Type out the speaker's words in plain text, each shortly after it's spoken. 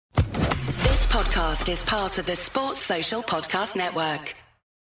podcast is part of the Sports Social Podcast Network.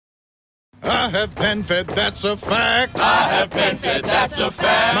 I have PenFed, that's a fact. I have PenFed, that's a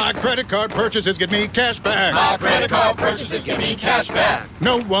fact. My credit card purchases get me cash back. My credit card purchases get me cash back.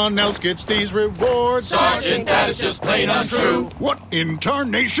 No one else gets these rewards. Sergeant, that is just plain untrue. What in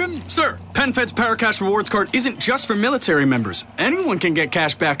tarnation? Sir, PenFed's PowerCash Rewards Card isn't just for military members. Anyone can get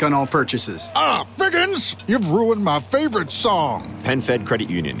cash back on all purchases. Ah, Figgins, you've ruined my favorite song. PenFed Credit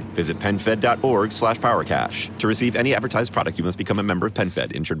Union. Visit PenFed.org/PowerCash. To receive any advertised product, you must become a member of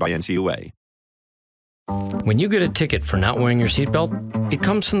PenFed, insured by NCUA. When you get a ticket for not wearing your seatbelt, it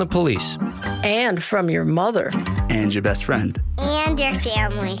comes from the police. And from your mother. And your best friend. And your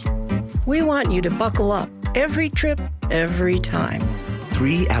family. We want you to buckle up every trip, every time.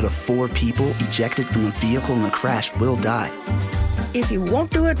 3 out of 4 people ejected from a vehicle in a crash will die. If you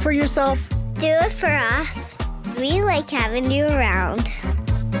won't do it for yourself, do it for us. We like having you around.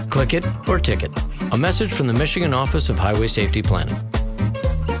 Click it or ticket. A message from the Michigan Office of Highway Safety Planning.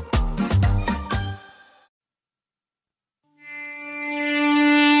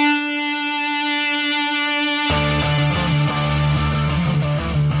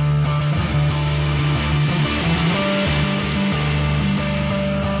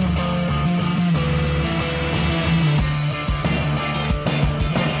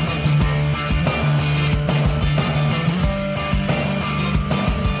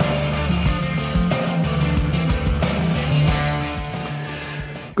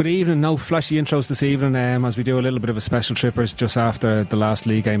 Good evening. No flashy intros this evening as we do a little bit of a special trippers just after the last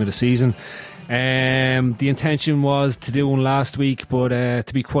league game of the season. The intention was to do one last week, but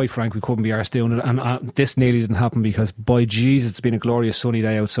to be quite frank, we couldn't be arsed doing it, and this nearly didn't happen because, by Jesus, it's been a glorious sunny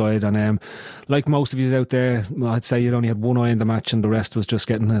day outside, and like most of you out there, I'd say you'd only had one eye in the match and the rest was just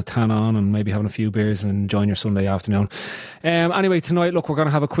getting a tan on and maybe having a few beers and enjoying your Sunday afternoon. Anyway, tonight, look, we're going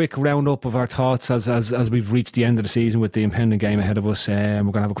to have a quick roundup of our thoughts as we've reached the end of the season with the impending game ahead of us. We're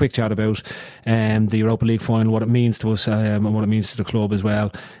going to have a quick chat about the Europa League final, what it means to us and what it means to the club as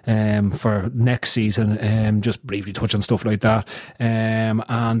well for next season, just briefly touch on stuff like that,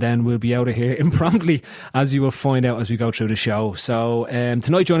 and then we'll be out of here impromptu, as you will find out as we go through the show. So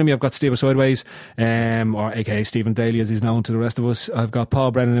tonight joining me, I've got Steve Sideways, or aka Stephen Daly as he's known to the rest of us. I've got Paul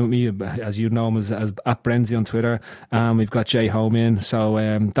Brennan with me, as you know him as at Brenzy on Twitter. We've got Jay Home in, so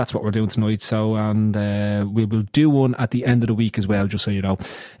that's what we're doing tonight. So, and we will do one at the end of the week as well, just so you know,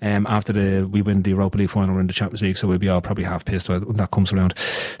 after we win the Europa League final, we're in the Champions League, so we'll be all probably half pissed when that comes around.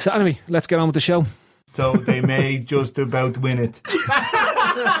 So anyway, let's get on with the show. So they may just about win it.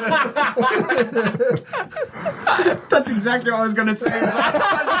 That's exactly what I was going to say.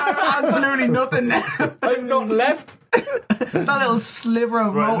 Absolutely nothing now. I've nothing left. That little sliver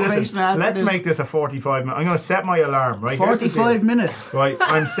of motivation. Listen, let's make this a 45 minute. I'm going to set my alarm, right? 45 minutes. Right,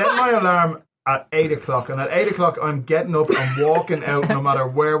 I'm setting my alarm at 8 o'clock, and at 8 o'clock I'm getting up and walking out no matter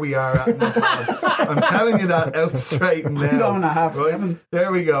where we are at in the pod. I'm telling you that out straight now. 7:30.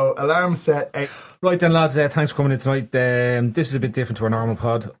 There we go. Alarm set 8. Right then, lads, thanks for coming in tonight. This is a bit different to our normal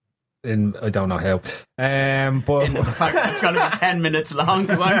pod. I don't know how. But in the fact that it's going to be 10 minutes long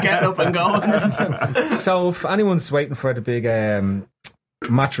because I'm getting up and going. So if anyone's waiting for the big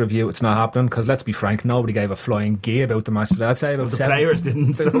match review, it's not happening because, let's be frank, nobody gave a flying gay about the match today. I'd say about the players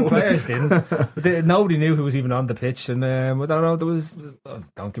didn't. The players didn't. Nobody knew who was even on the pitch, and I don't know.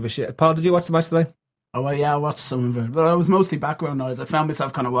 Don't give a shit. Paul, did you watch the match today? Oh well, yeah, I watched some of it, but it was mostly background noise. I found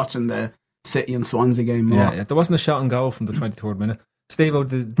myself kind of watching the City and Swansea game more. Yeah, there wasn't a shot on goal from the 23rd minute. Steve,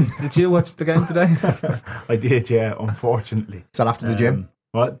 did you watch the game today? I did, yeah, unfortunately. Is that after the gym?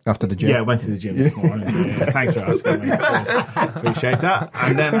 What? After the gym? Yeah, I went to the gym this morning. Yeah, thanks for asking, mate. Appreciate that.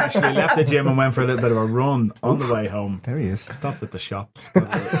 And then actually left the gym and went for a little bit of a run on the way home. There he is. Stopped at the shops.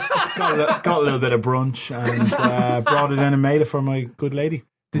 Got a little bit of brunch and brought it in and made it for my good lady.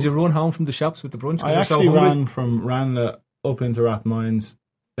 Did you run home from the shops with the brunch? I actually ran from Ranelagh up into Rathmines,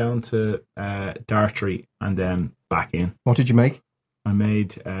 down to Dartry, and then back in. What did you make? I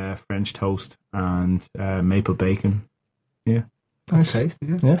made French toast and maple bacon. Yeah. That's tasty,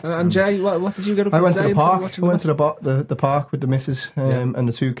 yeah. And Jay, what did you get up to? I went to the park. I went to the park with the missus and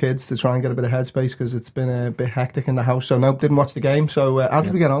the 2 kids to try and get a bit of headspace because it's been a bit hectic in the house. So no, didn't watch the game. So how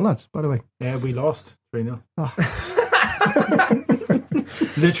did we get on, lads, by the way? Yeah, we lost 3-0.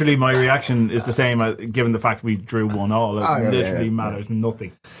 Literally, my reaction is the same given the fact we drew 1-1. It literally matters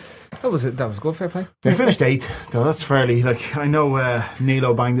nothing. That was good, fair play. We finished 8th, though. That's fairly, I know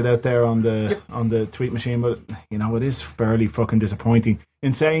Nilo banged it out there on the tweet machine, but it is fairly fucking disappointing.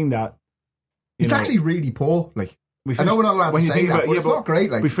 In saying that, it's actually really poor. I know we're not allowed to say that, but it's not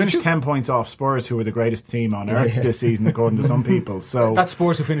great. We finished 10 points off Spurs, who were the greatest team on earth this season, according to some people. So that's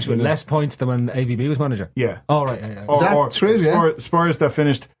Spurs who finished with less points than when AVB was manager. Yeah. Oh, right. Yeah. Or true, Spurs that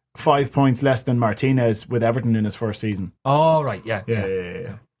finished 5 points less than Martinez with Everton in his first season. Oh, right.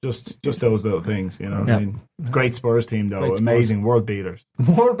 Yeah. Just those little things, you know. I mean, great Spurs team though, amazing world beaters.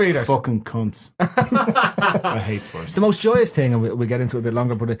 World beaters, fucking cunts. I hate Spurs. The most joyous thing, and we'll get into it a bit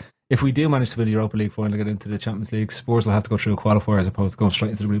longer, but if we do manage to win the Europa League final and get into the Champions League, Spurs will have to go through a qualifier as opposed to going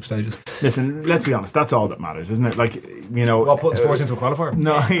straight into the group stages. Listen, let's be honest, that's all that matters, isn't it? Like, you know, putting Spurs into a qualifier.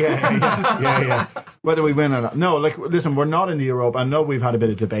 No, yeah. Whether we win or not. No, like, listen, we're not in the Europa. I know we've had a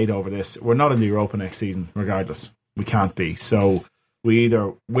bit of debate over this. We're not in the Europa next season, regardless. We can't be. So we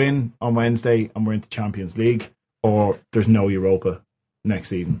either win on Wednesday and we're into Champions League, or there's no Europa next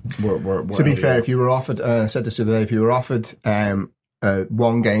season. We're to be fair, if you were offered, I said this the other day, if you were offered a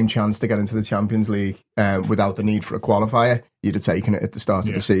one-game chance to get into the Champions League without the need for a qualifier, you'd have taken it at the start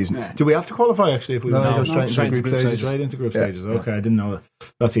of the season. Yeah. Do we have to qualify, actually, if we go straight into group stages? Straight into group stages. Okay, I didn't know that.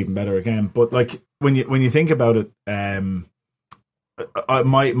 That's even better again. But like, when you think about it,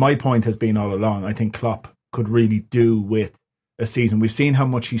 my point has been all along, I think Klopp could really do with a season. We've seen how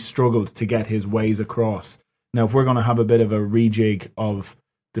much he struggled to get his ways across. Now, if we're going to have a bit of a rejig of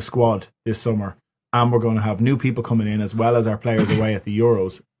the squad this summer, and we're going to have new people coming in as well as our players away at the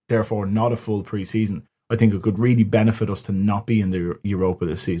Euros, therefore not a full pre-season, I think it could really benefit us to not be in the Europa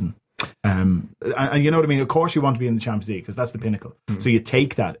this season. And you know what I mean? Of course you want to be in the Champions League because that's the pinnacle. So you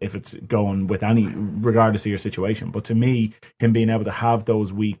take that if it's going with any, regardless of your situation. But to me, him being able to have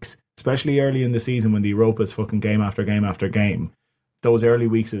those weeks, especially early in the season when the Europa is fucking game after game after game, those early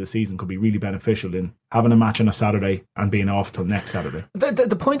weeks of the season could be really beneficial in having a match on a Saturday and being off till next Saturday.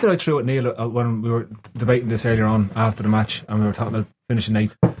 The point that I threw at Neil when we were debating this earlier on after the match and we were talking about finishing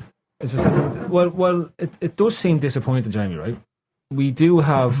 8th is the sentiment. Well, it does seem disappointing, Jamie, right? We do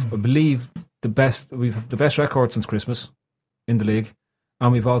have, I believe, we've the best record since Christmas in the league,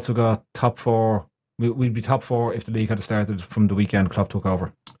 and we've also got top 4. We'd be top 4 if the league had started from the weekend Klopp took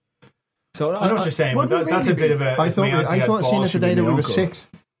over. So I know what you're saying, but that's a bit of a. I thought seeing it today that we were 6th.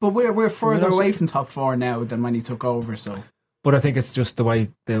 But we're further away from top 4 now than when he took over. So, but I think it's just the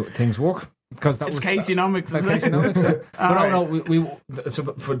way things work because it's Casey-nomics.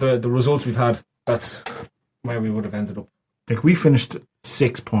 So for the results we've had, that's where we would have ended up. Like, we finished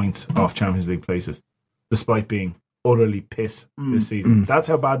 6 points off Champions League places, despite being utterly piss this season. That's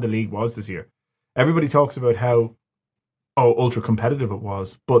how bad the league was this year. Everybody talks about how ultra competitive it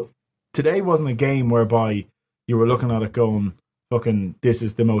was, but today wasn't a game whereby you were looking at it going, fucking, this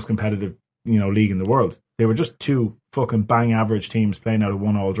is the most competitive, league in the world. They were just 2 fucking bang average teams playing out of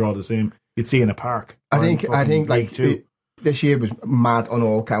 1-1 draw, the same you'd see in a park. I think like this year was mad on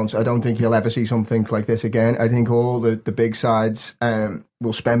all counts. I don't think you'll ever see something like this again. I think all the big sides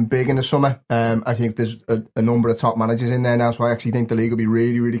will spend big in the summer. I think there's a number of top managers in there now, so I actually think the league will be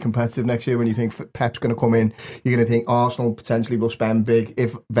really, really competitive next year. When you think Pep's going to come in, you're going to think Arsenal potentially will spend big.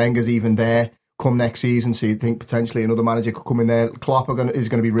 If Wenger's even there come next season, so you think potentially another manager could come in there. Klopp is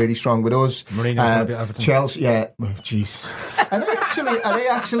going to be really strong with us. Mourinho's going to be at Everton. Chelsea, jeez. Are they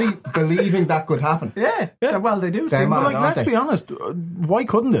actually believing that could happen? Yeah. Well, they do. Let's be honest. Why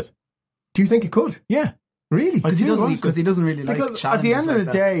couldn't it? Do you think it could? Yeah. Really? Because he doesn't really like challenges. At the end of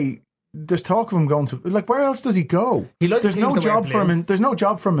the day, there's talk of him going to, like, where else does he go? There's no job for him. There's no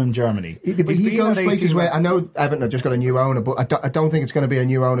job for him in Germany. But he goes places where, I know Everton have just got a new owner, but I don't think it's going to be a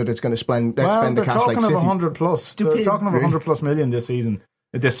new owner that's going to spend the cash like City. They're talking of 100 plus. They're talking of 100 plus million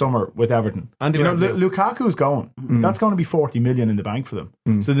this summer with Everton. And Lukaku's going. That's going to be 40 million in the bank for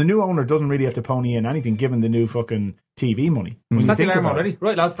them. So the new owner doesn't really have to pony in anything given the new fucking TV money. Was that the alarm already?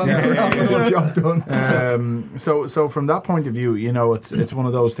 Right, lads. Job done. So from that point of view, it's one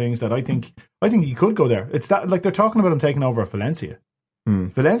of those things that I think he could go there. It's that, like, they're talking about him taking over Valencia.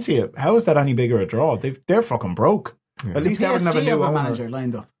 Valencia, how is that any bigger a draw? They're fucking broke. At least Everton have a new owner. Manager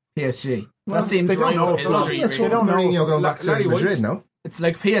lined up. PSG. That seems right up history. They don't know Mourinho going back to Madrid, no? It's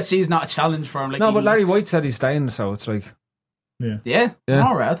like PSG is not a challenge for him. But Larry White said he's staying, so it's like... Yeah.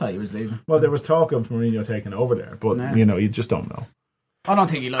 All right, I thought he was leaving. Well, there was talk of Mourinho taking over there, but, you just don't know. I don't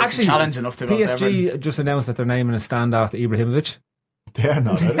think he likes the challenge enough to go to Everton. PSG just announced that they're naming a stand after Ibrahimovic. They're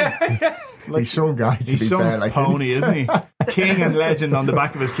not, are they? He's some guy, to he's be some fair. Pony, isn't he? king and legend on the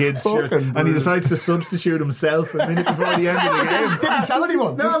back of his kid's shirt, and he decides to substitute himself a minute before the end of the game. Didn't tell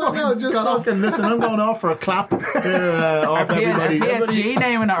anyone. No, just fucking listen. I'm going off for a clap here, off everybody. PSG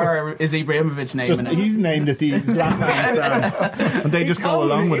naming it, or is Ibrahimovic naming it? He's named it the Zlatan stand, and they just go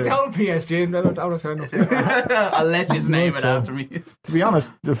along with it. He told PSG, and I don't fair enough. I'll let you name it after me. To be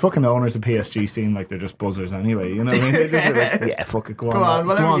honest, the fucking owners of PSG seem like they're just buzzers anyway. You know what I mean? They're just like, yeah, fuck it, go on,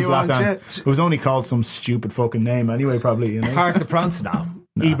 Zlatan. It was only called some stupid fucking name anyway, probably. You know? Park de France now.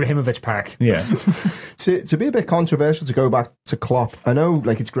 Ibrahimovic Park. Yeah. to be a bit controversial, to go back to Klopp, I know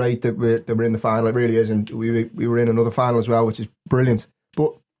like it's great that we're in the final, it really is, and we were in another final as well, which is brilliant.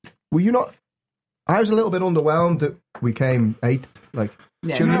 But were you not? I was a little bit underwhelmed that we came 8th. Like,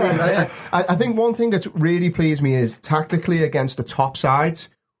 yeah, do you know what I mean? I think one thing that's really pleased me is tactically against the top sides,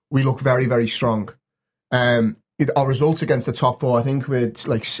 we look very, very strong. Our results against the top 4, I think we're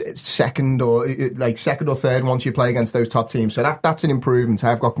like second or third once you play against those top teams. So that's an improvement.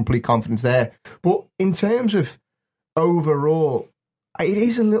 I've got complete confidence there. But in terms of overall, it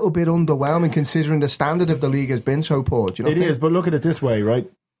is a little bit underwhelming considering the standard of the league has been so poor. Do you know it is, but look at it this way, right?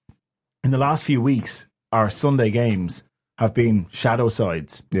 In the last few weeks, our Sunday games have been shadow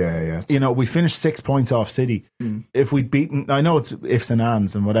sides. Yeah. You know, we finished 6 points off City. If we'd beaten, I know it's ifs and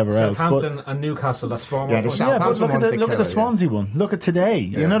ands and whatever else. Southampton and Newcastle, that's 4 more points. Yeah, but look at the Swansea one. Look at today.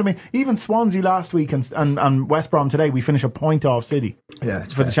 You know what I mean? Even Swansea last week and West Brom today, we finish a point off City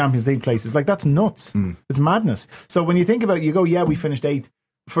for the Champions League places. Like, that's nuts. It's madness. So when you think about it, you go, yeah, we finished 8th.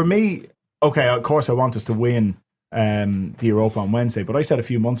 For me, okay, of course I want us to win the Europa on Wednesday, but I said a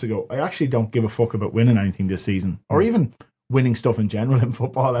few months ago, I actually don't give a fuck about winning anything this season, or even winning stuff in general in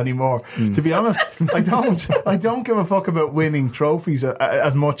football anymore. To be honest, I don't give a fuck about winning trophies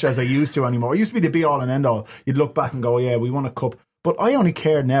as much as I used to anymore. It used to be the be all and end all. You'd look back and go, yeah, we won a cup. But I only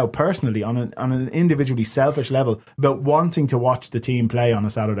care now personally on an individually selfish level about wanting to watch the team play on a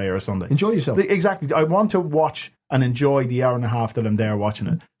Saturday or a Sunday. Enjoy yourself. Exactly. I want to watch and enjoy the hour and a half that I'm there watching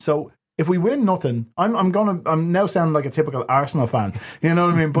it. So if we win nothing, I'm now sounding like a typical Arsenal fan. You know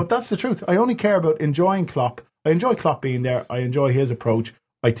what I mean? But that's the truth. I only care about enjoying Klopp. I enjoy Klopp being there. I enjoy his approach.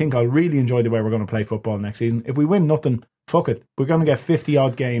 I think I'll really enjoy the way we're going to play football next season. If we win nothing, fuck it. We're going to get 50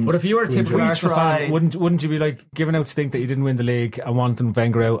 odd games. But if you were a typical Arsenal fan, wouldn't you be like giving out stink that you didn't win the league and wanting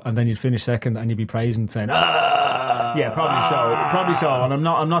Wenger out, and then you'd finish second and you'd be praising saying, yeah, probably so. And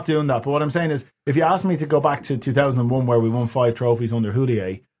I'm not doing that. But what I'm saying is, if you ask me to go back to 2001 where we won 5 trophies under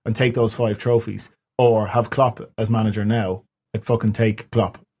Houllier and take those 5 trophies, or have Klopp as manager now, I'd fucking take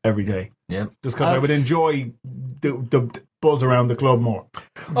Klopp every day. Yeah, just because I would enjoy the buzz around the club more.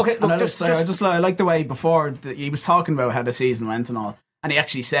 Okay, look, I like the way before he was talking about how the season went and all, and he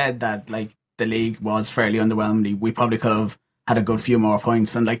actually said that like the league was fairly underwhelming. We probably could have had a good few more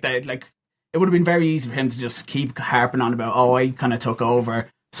points, and it would have been very easy for him to just keep harping on about, I kind of took over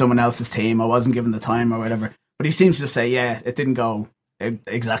someone else's team, I wasn't given the time or whatever. But he seems to say, yeah, it didn't go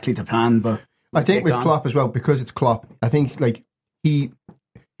exactly to plan. But I think with Klopp as well, because it's Klopp, I think like he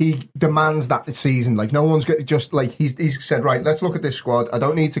demands that this season. Like, no one's just like he's said, right, let's look at this squad. I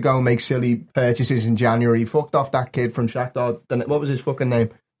don't need to go and make silly purchases in January. He fucked off that kid from Shakhtar. What was his fucking name?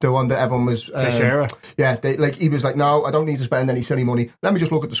 The one that everyone was Teixeira. Yeah, he was like, no, I don't need to spend any silly money. Let me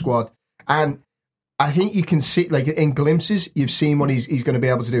just look at the squad. And I think you can see, like, in glimpses, you've seen what he's going to be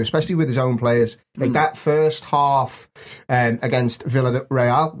able to do, especially with his own players. Like, that first half against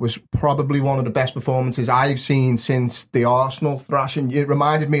Villarreal was probably one of the best performances I've seen since the Arsenal thrashing. It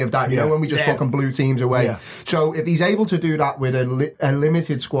reminded me of that, you know, when we just fucking blew teams away. Yeah. So if he's able to do that with a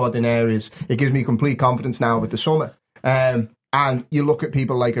limited squad in areas, it gives me complete confidence now with the summer. And you look at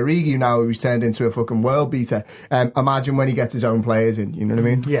people like Origi now, who's turned into a fucking world beater. Imagine when he gets his own players in, you know what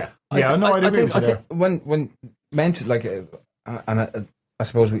I mean? Yeah. Yeah, I think when mentioned, like, and I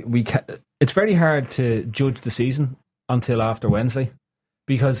suppose we it's very hard to judge the season until after Wednesday,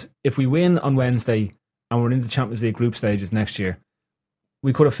 because if we win on Wednesday and we're in the Champions League group stages next year,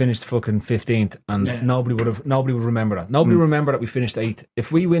 we could have finished fucking 15th, and nobody would remember that. Nobody would remember that we finished 8th.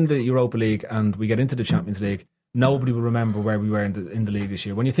 If we win the Europa League and we get into the Champions League, nobody will remember where we were in the league this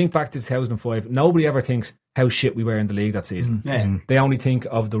year. When you think back to 2005, nobody ever thinks how shit we were in the league that season. They only think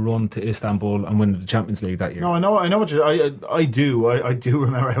of the run to Istanbul and winning the Champions League that year. No, I know what I do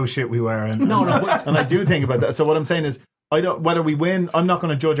remember how shit we were, and I do think about that. So what I'm saying is, whether we win, I'm not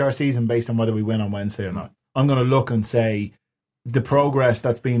going to judge our season based on whether we win on Wednesday or not. I'm going to look and say the progress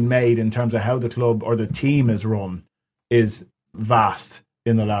that's been made in terms of how the club or the team is run is vast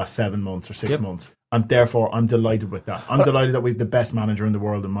in the last 7 months or 6 months. And therefore, I'm delighted with that. I'm delighted that we have the best manager in the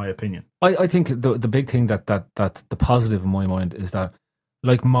world, in my opinion. I think the big thing that the positive in my mind is that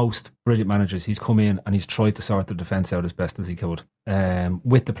like most brilliant managers, he's come in and he's tried to sort the defence out as best as he could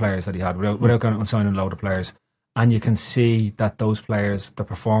with the players that he had, without going out and signing a load of players. And you can see that those players, the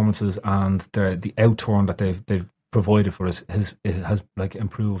performances and the outturn that they've provided for us has like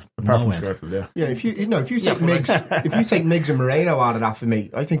improved. Apart from Skrtel, yeah. If you take Miggs and Moreno out of that for me,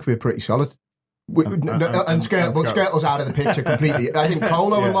 I think we're pretty solid. And Skrtel's out of the picture completely. I think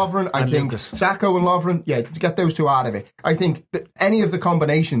Colo and Lovren, I think Sacco and Lovren, to get those two out of it. I think that any of the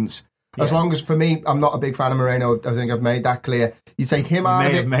combinations, as long as, for me, I'm not a big fan of Moreno, I think I've made that clear. You take him out of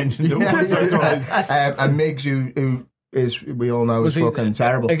it. May have mentioned it once or twice. And Miggs, who is, we all know, is fucking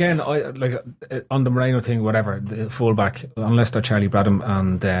terrible. Again, on the Moreno thing, whatever, the fullback, unless they're Charlie Bradham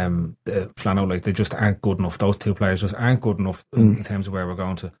and Flano, like, they just aren't good enough. Those two players just aren't good enough in terms of where we're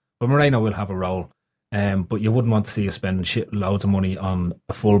going to. But Moreno will have a role, but you wouldn't want to see us spending loads of money on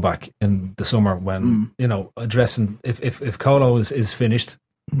a fullback in the summer when addressing if Colo is finished,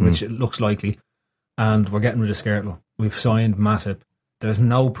 which it looks likely, and we're getting rid of Skrtel. We've signed Matip. There's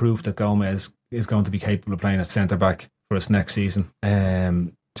no proof that Gomez is going to be capable of playing at centre back for us next season.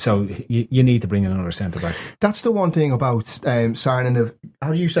 So you need to bring in another centre back. That's the one thing about signing of,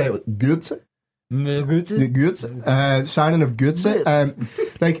 how do you say it? Götze? Signing of Götze.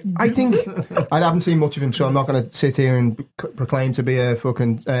 I think I haven't seen much of him, so I'm not going to sit here and proclaim to be a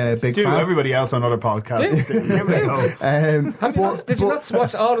fucking big fan. Everybody else on other podcasts. Did you not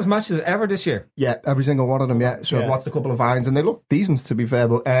watch all his matches ever this year? Yeah, every single one of them. Yeah, so I've watched a couple of Vines and they look decent, to be fair.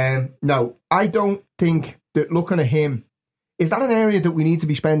 But no, I don't think that looking at him, is that an area that we need to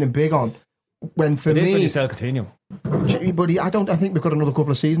be spending big on? When for me, when you sell Coutinho, but I think we've got another couple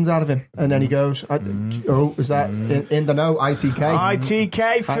of seasons out of him, and then he goes. Is that in the know?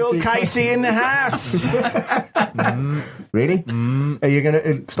 ITK, Phil Casey in the house. Really? Are you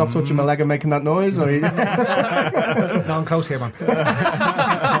gonna stop touching my leg and making that noise? Or no, I'm close here, man.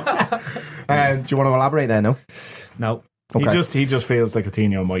 Do you want to elaborate there? No. Okay. He just feels like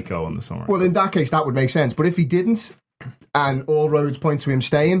Coutinho might go in the summer. Well, in that case, that would make sense. But if he didn't, and all roads point to him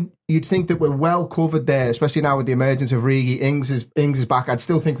staying, you'd think that we're well covered there, especially now with the emergence of Rigi. Ings is back. I'd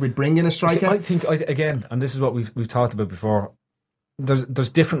still think we'd bring in a striker. I think again, and this is what we've talked about before. There's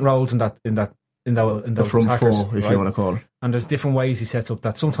different roles in those front attackers, four, if you want to call it. And there's different ways he sets up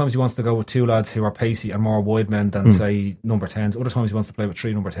that. Sometimes he wants to go with two lads who are pacey and more wide men than say number 10s. Other times he wants to play with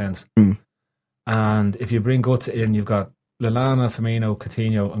three number 10s. And if you bring Guts in, you've got Lallana, Firmino,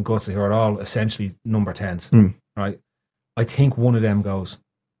 Coutinho, and Guts, who are all essentially number 10s, right? I think one of them goes.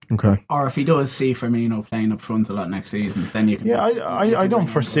 Okay. Or if he does see Firmino playing up front a lot next season, then you can. Yeah, I don't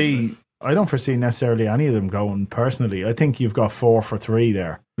foresee necessarily any of them going personally. I think you've got 4 for 3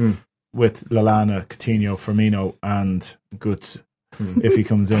 there with Lallana, Coutinho, Firmino, and Guts. If he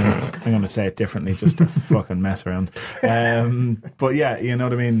comes in, I'm going to say it differently just to fucking mess around. But yeah, you know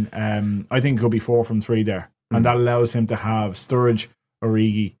what I mean. I think it could be 4 from 3 there, and that allows him to have Sturridge,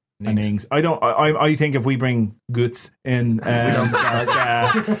 Origi, and Ings. I think if we bring Guts in,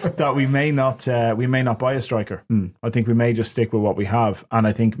 that we may not buy a striker. I think we may just stick with what we have, and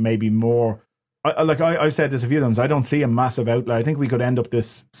I think maybe more. I've said this a few times. I don't see a massive outlay. I think we could end up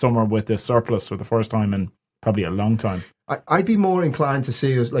this summer with a surplus for the first time in probably a long time. I'd be more inclined to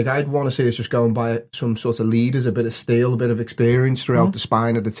see us, I'd want to see us just go and buy some sort of leaders, a bit of steel, a bit of experience throughout the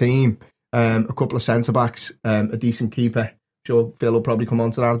spine of the team, a couple of centre backs, a decent keeper. Sure, Phil will probably come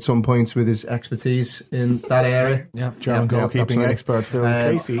on to that at some point with his expertise in that area. Yeah, German goalkeeping expert Phil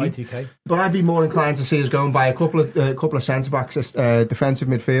Casey. ITK. But I'd be more inclined to see us go and buy a couple of centre backs, defensive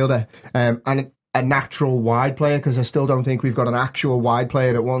midfielder, and a natural wide player, because I still don't think we've got an actual wide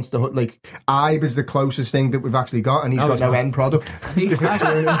player that wants to Ibe is the closest thing that we've actually got, and he's got no end product.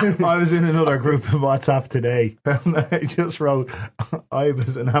 I was in another group of WhatsApp today and I just wrote Ibe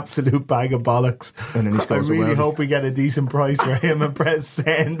is an absolute bag of bollocks, and then I really hope we get a decent price for him, and press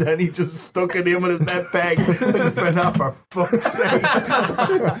send, and he just stuck it in with his left peg. I just went off, for fuck's sake.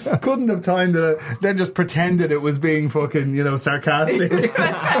 Couldn't have timed it, then just pretended it was being fucking sarcastic.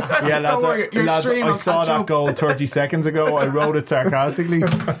 Yeah, lads, I saw that goal 30 seconds ago. I wrote it sarcastically.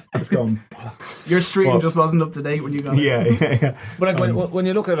 It's going, your stream just wasn't up to date when you got it. Yeah. But when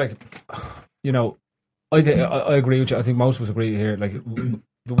you look at I agree with you. I think most of us agree here. The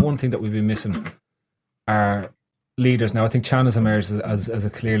one thing that we've been missing are leaders. Now I think Chan has emerged as a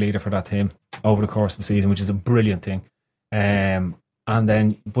clear leader for that team over the course of the season, which is a brilliant thing.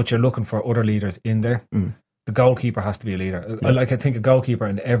 But you're looking for other leaders in there. The goalkeeper has to be a leader. I think a goalkeeper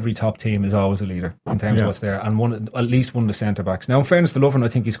in every top team is always a leader in terms of what's there, and at least one of the centre backs. Now, in fairness to Lovren, I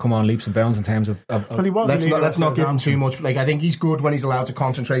think he's come on leaps and bounds in terms of let's not give him too much. I think he's good when he's allowed to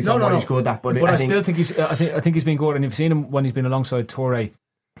concentrate on what he's good at. But I still think he's. I think he's been good, and you've seen him when he's been alongside Toure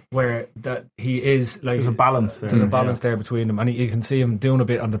where that he is like there's a balance there. There's a balance there between them, and you can see him doing a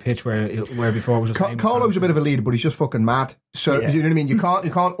bit on the pitch where before it was just. Carlo's a bit of a leader, but he's just fucking mad. So you know what I mean. You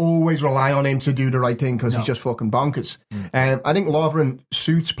can't always rely on him to do the right thing because he's just fucking bonkers. I think Lovren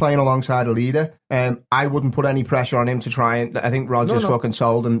suits playing alongside a leader. I wouldn't put any pressure on him to try and. I think Rodgers fucking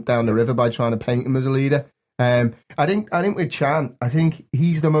sold him down the river by trying to paint him as a leader. I think with Chan, I think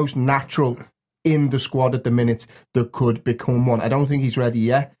he's the most natural in the squad at the minute that could become one. I don't think he's ready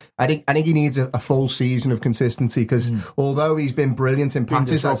yet. I think he needs a full season of consistency because although he's been brilliant in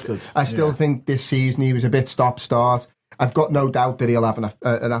patches, I still think this season he was a bit stop-start. I've got no doubt that he'll have an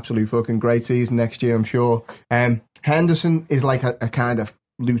absolute fucking great season next year, I'm sure. Henderson is like a kind of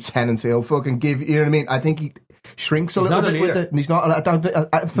lieutenant. He'll fucking give, you know what I mean? I think he shrinks a little bit with it. He's not.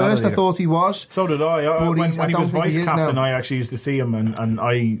 At first, I thought he was. So did I. When he was vice captain, I actually used to see him, and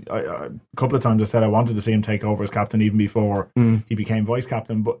I a couple of times I said I wanted to see him take over as captain even before he became vice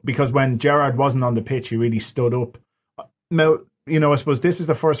captain. But because when Gerrard wasn't on the pitch, he really stood up. Now, you know, I suppose this is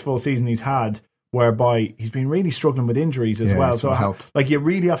the first full season he's had whereby he's been really struggling with injuries as well. So, like, you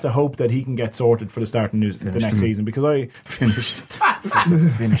really have to hope that he can get sorted for the start of the next season. Because I finished.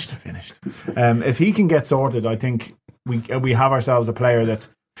 If he can get sorted, I think we have ourselves a player that's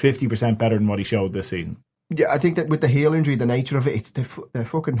 50% better than what he showed this season. Yeah, I think that with the heel injury, the nature of it, they're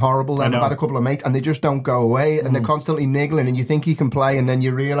fucking horrible. And I've had a couple of mates, and they just don't go away, and they're constantly niggling, and you think he can play, and then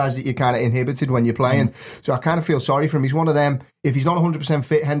you realise that you're kind of inhibited when you're playing. So I kind of feel sorry for him. He's one of them. If he's not 100%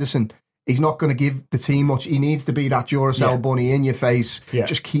 fit, Henderson, he's not going to give the team much. He needs to be that Duracell bunny in your face.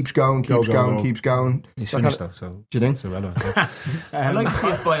 Just keeps going. Keeps going. He's finished though, so do you think? It's irrelevant. I'd like to see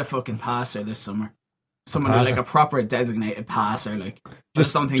us buy a fucking passer this summer. Someone like a proper designated passer, like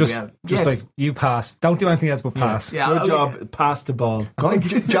just something. Like you pass. Don't do anything else but pass. Yeah, good job. Pass the ball.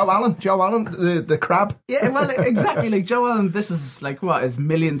 Joe Allen, the crab. Yeah, well, exactly. Like Joe Allen, this is like what his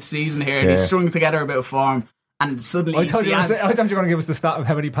millionth season here, and he's strung together a bit of form. And suddenly, I thought you were going to give us the stat of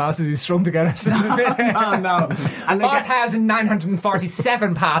how many passes he's strung together. No.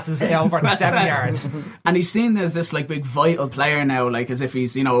 4,947 passes over 7 yards. And he's seen as this like big vital player now, like as if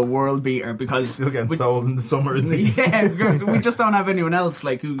he's, you know, a world beater because still getting sold in the summer, isn't he? Yeah, we just don't have anyone else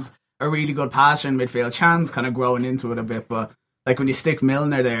like who's a really good passer in midfield. Chan's kind of growing into it a bit, but like when you stick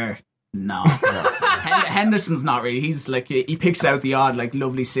Milner there, no. Henderson's not really. He's like he picks out the odd like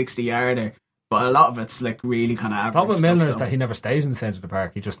lovely 60-yarder. But a lot of it's like really kind of average. The problem with Milner is that he never stays in the centre of the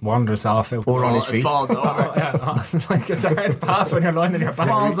park. He just wanders off out or on his feet. Falls over. Like it's a hard pass when you're lying in your back.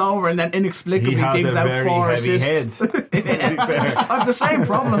 Falls over and then inexplicably digs out 4 assists. I have the same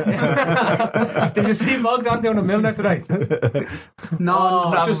problem. Did you see Bogdan doing a Milner today?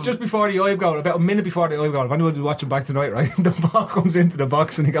 No. Just before the Oib goal, about a minute before the Oib goal. If anyone was watching back tonight, right, the ball comes into the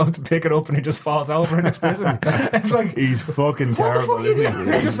box and he goes to pick it up and he just falls over inexplicably. It's like he's fucking terrible, isn't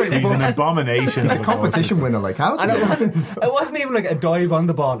he? He's an abomination. He's a competition winner, like how? And it wasn't even like a dive on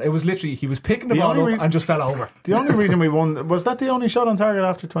the ball. It was literally he was picking the ball up and just fell over. The only reason we won was that the only shot on target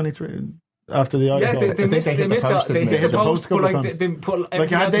after 23. After the they missed the post. They hit the post, but like they put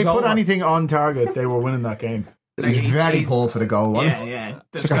had they put anything on target, they were winning that game. He's very poor for the goal. Yeah.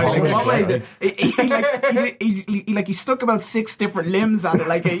 He stuck about 6 different limbs on it.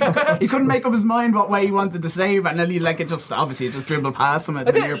 Like he couldn't make up his mind what way he wanted to save, and then he just dribbled past him at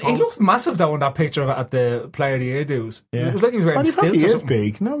the near post. He looked massive though in that picture at the Player of the Year dues. Yeah. It was like he was wearing stilts. He is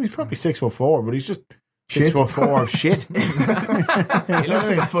big. No, he's probably 6'4", but he's just 6'4" of shit. He looks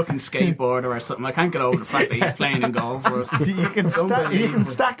like a fucking skateboarder or something. I can't get over the fact that he's playing in goal for us. You can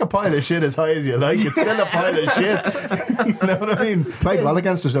stack a pile of shit as high as you like. It's still a pile of shit. You know what I mean? Played well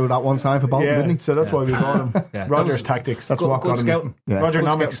against us though that one time for Bolton, didn't he? So that's why we bought him. Rogers tactics. That's what got him. Scouting. Roger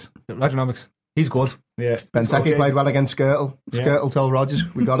Nomics. He's good. Yeah. Benteke played well against Skirtle. Skirtle told Rodgers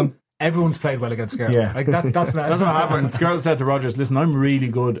we got him. Everyone's played well against Skirtle. Yeah. Like that's what happened. Skirtle said to Rodgers, "Listen, I'm really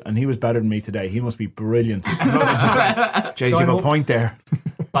good, and he was better than me today. He must be brilliant." Jay's you have a point there.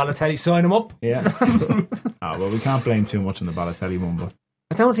 Balotelli, sign him up. Yeah. Well, we can't blame too much on the Balotelli one, but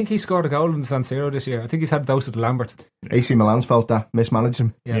I don't think he scored a goal in San Siro this year. I think he's had a dose of the Lambert. AC Milan's fault that mismanaged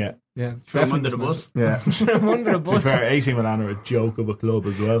him. Yeah. Throw him under the bus. Yeah. Throw him under the bus. To be fair, AC Milan are a joke of a club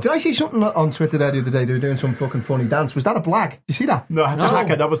as well. Did I see something on Twitter there the other day? They were doing some fucking funny dance. Was that a black? Did you see that? No, the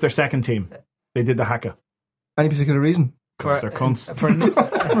Haka. That was their second team. They did the Haka. Any particular reason? They're cunts.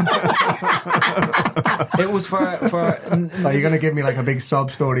 It was for. Are you going to give me like a big sob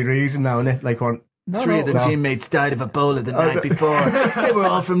story reason now, innit? Like one. Three of the teammates died of Ebola the night before. They were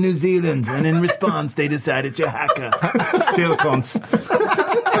all from New Zealand, and in response, they decided to Haka. Still cunts.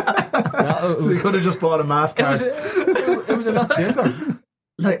 We could have just bought a mask card. It was a lot simpler.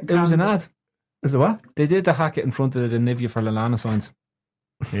 It was an ad. Is it what? They did the Haka in front of the Nivea for Lallana signs.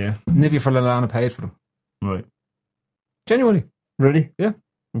 Yeah. Nivea for Lallana paid for them. Right. Genuinely. Really? Yeah.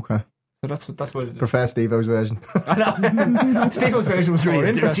 Okay. So that's what it is. Prefer Steve-O's version. I know. Steve-O's version was more Their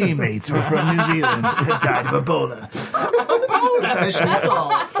interesting. teammates were from New Zealand and died of Ebola.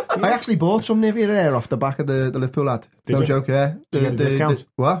 I actually bought some Nivea there off the back of the Liverpool ad. Did No you? joke, yeah. Did you get a discount?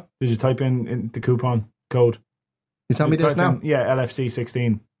 What? Did you type in the coupon code? You tell me this now? Yeah,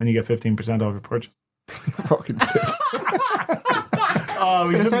 LFC16, and you get 15% off your purchase. Fucking tits. Oh,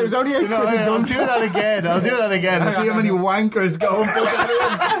 we It was only £8. I'll do that again. I'll see how many wankers go and put that in.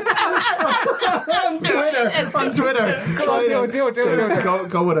 on Twitter. Go on, do it.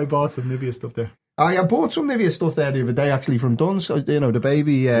 Go when I bought some Nivea stuff there. I bought some Nivea stuff there the other day, actually, from Dunn's. So, you know, the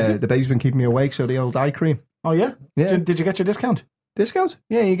baby's been keeping me awake, so the old eye cream. Oh, yeah? Yeah. Did you get your discount? Discount?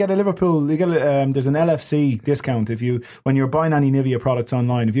 Yeah, you get a Liverpool. There's an LFC discount when you're buying any Nivea products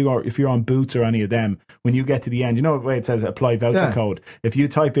online. If you're on Boots or any of them, when you get to the end, you know where it says apply voucher code. If you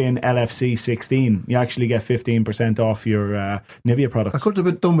type in LFC16, you actually get 15% off your Nivea products. I could have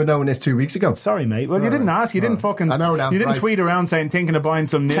been done with knowing this 2 weeks ago. Sorry, mate. Well, you didn't ask. You didn't fucking. I know now. You didn't Right. tweet around saying thinking of buying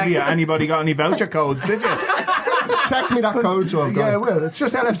some Nivea. Anybody got any voucher codes? Did you? Text me that code so I've got Yeah, it. well, it's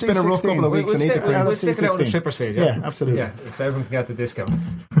just LFC16. It's been a rough couple of weeks. I need the cream. We'll stick it out on the Trippers feed. Yeah, absolutely. Yeah, so everyone can get the discount.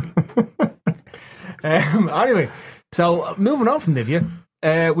 Anyway, so moving on from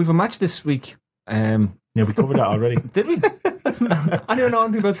Nivea, we've a match this week. Yeah, we covered that already. Did we? I don't know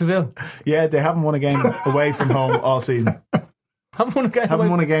anything about Seville. Yeah, they haven't won a game away from home all season. Haven't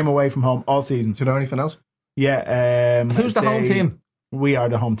won a game away from home all season. Do you know anything else? Yeah. Who's the home team? We are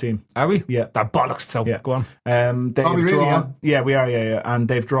the home team. Are we? Yeah. That bollocks. So go on. Are we really? Yeah, we are. Yeah. And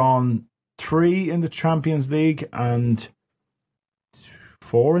they've drawn 3 in the Champions League and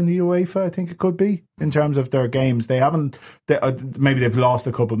 4 in the UEFA, I think it could be, in terms of their games. They haven't, maybe they've lost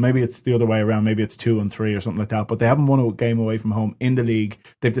a couple, maybe it's the other way around, maybe it's 2 and 3 or something like that, but they haven't won a game away from home in the league.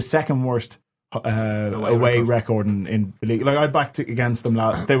 They've the second worst away record in the league. Like, I backed against them.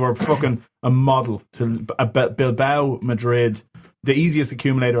 They were fucking a model to Bilbao, Madrid. The easiest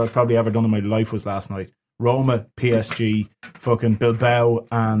accumulator I've probably ever done in my life was last night. Roma, PSG, fucking Bilbao,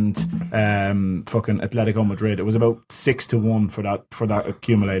 and fucking Atletico Madrid. It was about 6-1 for that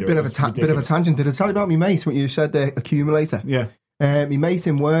accumulator. Bit of a tangent. Did I tell you about me mate when you said the accumulator? Yeah. Me mate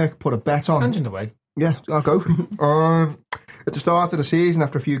in work put a bet on. Tangent away. Yeah, I'll go for it. At the start of the season,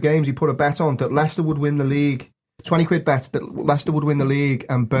 after a few games, he put a bet on that Leicester would win the league. 20 quid bet that Leicester would win the league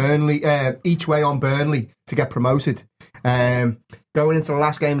and Burnley, each way on Burnley to get promoted. Going into the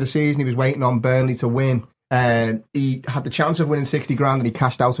last game of the season, he was waiting on Burnley to win. He had the chance of winning 60 grand and he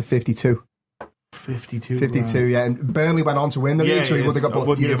cashed out at 52. 52, yeah. And Burnley went on to win the league, so he would have got. I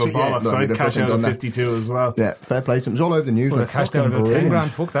wouldn't give a bollocks. So I'd cash out at 52 as well. Yeah, fair play to him. It was all over the news. Well, cashed out about 10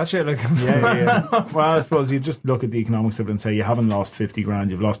 grand. Fuck that shit. Like. Yeah. Well, I suppose you just look at the economics of it and say you haven't lost 50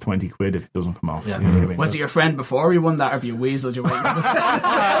 grand, you've lost 20 quid if it doesn't come off. Yeah. You know what I mean? Was it your friend before you won that, or have you weaseled your way?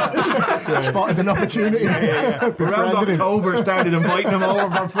 Spotted an opportunity. Around October, started inviting him over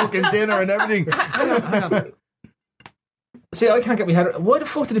for fucking dinner and everything. Hang on. See, I can't get my head. Why the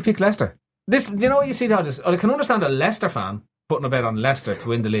fuck did he pick Leicester? This, you know what you see, Dodgers? I can understand a Leicester fan putting a bet on Leicester to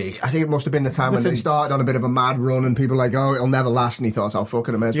win the league. I think it must have been the time when they started on a bit of a mad run and people were like, oh, it'll never last, and he thought, oh, fuck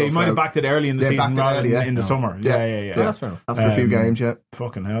it, I may as well. Yeah, he might have backed it early in the season rather than in the summer. Yeah. That's fair enough. After a few games, yeah.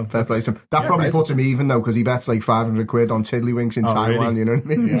 Fucking hell. Fair play to him. That probably puts him even, though, because he bets like 500 quid on Tiddlywinks in Taiwan, really? you know what I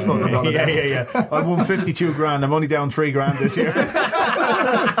mean? He's fucking on it. Yeah. I won 52 grand. I'm only down 3 grand this year.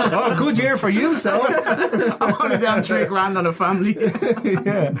 Oh, good year for you, son. I'm only down 3 grand on a family.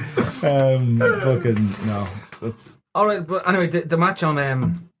 Yeah. Fucking, no. That's... All right, but anyway, the match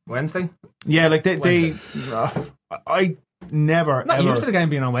on Wednesday? Yeah, like I never. Not ever, used to the game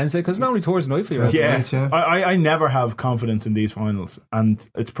being on Wednesday because it's not only Thursday night for you. Yeah, I never have confidence in these finals, and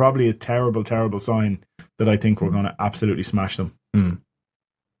it's probably a terrible, terrible sign that I think we're going to absolutely smash them. I'm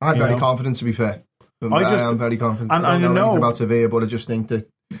very confident, to be fair. I'm very confident. And I don't know know anything about Sevilla, but I just think that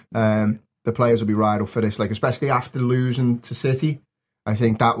the players will be right up for this, like especially after losing to City. I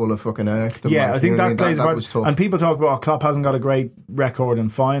think that will have fucking irked them. Yeah, I think that plays a part. Was tough. And people talk about Klopp hasn't got a great record in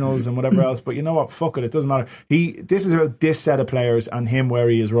finals and whatever else, but you know what? Fuck it doesn't matter. This is about this set of players and him where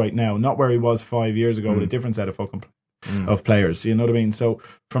he is right now, not where he was 5 years ago with a different set of fucking of players. You know what I mean? So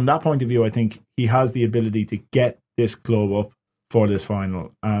from that point of view, I think he has the ability to get this club up for this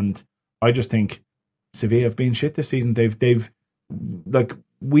final. And I just think Sevilla have been shit this season. They've like,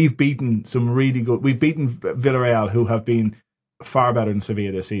 we've beaten some really good. We've beaten Villarreal, who have been far better than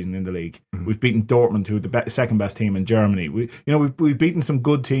Sevilla this season in the league. We've beaten Dortmund, who are the second best team in Germany. We've beaten some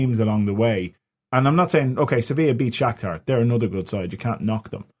good teams along the way. And I'm not saying, okay, Sevilla beat Shakhtar. They're another good side. You can't knock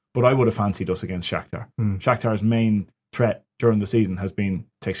them. But I would have fancied us against Shakhtar. Shakhtar's main threat during the season has been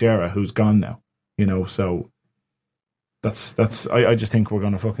Teixeira, who's gone now. So that's. I just think we're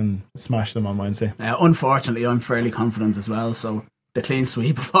going to fucking smash them on Wednesday. Unfortunately, I'm fairly confident as well. So the clean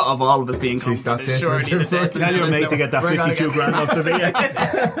sweep of all of us being confident is surely the dead. Tell your mate to get that 52 grand off Sevilla.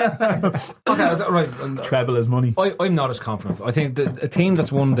 Okay, right. Treble is money. I'm not as confident. I think a team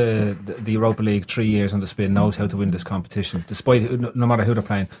that's won the Europa League 3 years on the spin knows how to win this competition, despite no matter who they're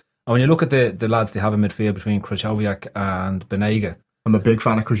playing. And when you look at the lads they have in midfield between Krychowiak and Banega, I'm a big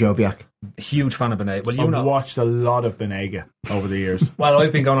fan of Krychowiak. Huge fan of Banega. Well, I've watched a lot of Banega over the years. Well,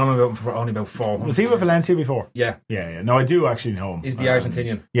 I've been going on about for only about 4 months. Was he with Valencia before? Yeah. No, I do actually know him. He's the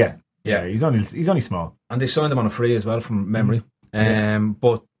Argentinian. Yeah. He's only small, and they signed him on a free as well from memory.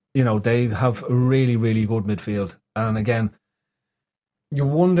 But they have a really, really good midfield. And again, you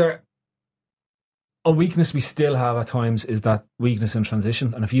wonder. A weakness we still have at times is that weakness in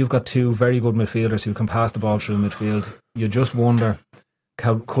transition. And if you've got two very good midfielders who can pass the ball through the midfield, you just wonder,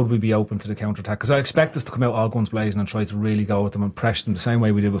 could we be open to the counter-attack? Because I expect us to come out all guns blazing and try to really go at them and pressure them the same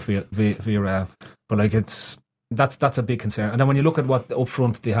way we did with Villarreal. But that's a big concern. And then when you look at what up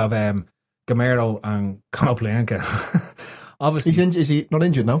front, they have Gamero and Konoplyanka. Obviously, is he not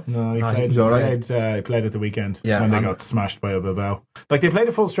injured now? No, he played at the weekend when they got smashed by a Bilbao. Like, they played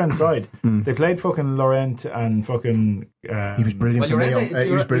a full strength side. They played fucking Laurent and fucking. He was brilliant for me.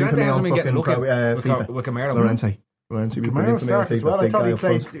 He was brilliant for me on fucking FIFA. With Gamero, Laurent. Gamero started as well. I thought he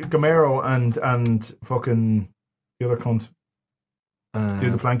played Gamero and fucking the other cunt.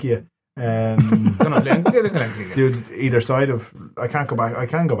 Do the Plankia. Dude, either side of. I can't go back. I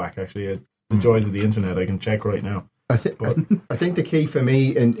can go back actually. The joys of the internet. I can check right now. I think the key for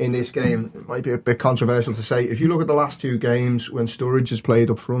me in this game, it might be a bit controversial to say, if you look at the last 2 games when Sturridge has played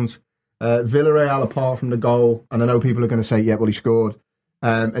up front, Villarreal, apart from the goal, and I know people are going to say, yeah, well, he scored,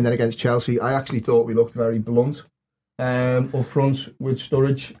 and then against Chelsea, I actually thought we looked very blunt up front with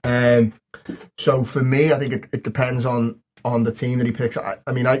Sturridge. So for me, I think it depends on the team that he picks.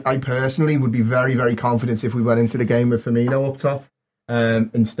 I personally would be very, very confident if we went into the game with Firmino up top.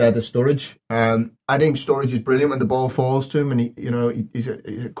 Instead of Sturridge. I think Sturridge is brilliant when the ball falls to him, and he's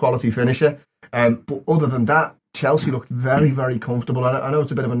a quality finisher. But other than that, Chelsea looked very, very comfortable. I know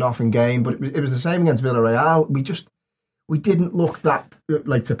it's a bit of a nothing game, but it was the same against Villarreal. We didn't look that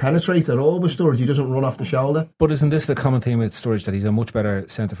like to penetrate at all with Sturridge. He doesn't run off the sholdder. But isn't this the common theme with Sturridge, that he's a much better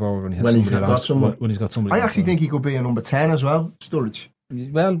centre forward when he's got somebody? I actually think he could be a number 10 as well, Sturridge.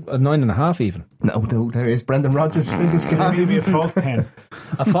 Well, a 9.5 even. No, there is Brendan Rodgers. Maybe a false 10.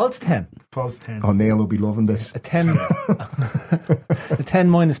 A false 10? False 10. Oh, Neil will be loving this. A 10. A 10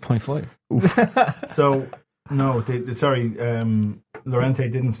 minus 0.5. So, no, Llorente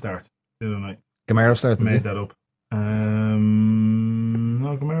didn't start the other night. Gamero started. Made that up. No,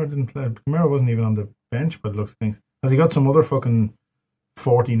 Gamero didn't play. Gamero wasn't even on the bench by the looks of things. Has he got some other fucking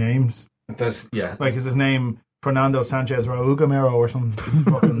 40 names? Yeah. Like, is his name Fernando Sanchez Raúl Gamero or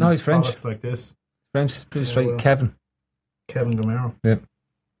something? No, he's French. Like this. French, pretty straight. Well. Kevin Gamero. Yeah.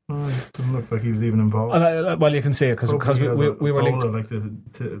 Doesn't look like he was even involved. Well, you can see it because we were linked like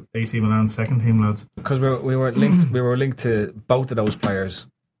to AC Milan's second team lads. Because we were linked. We were linked to both of those players,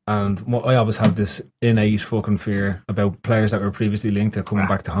 and I always have this innate fucking fear about players that were previously linked to coming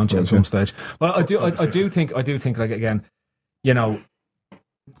back to haunt you at some stage. Well, I do think like, again,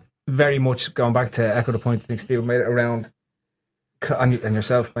 very much going back to echo the point I think Steve made it around, and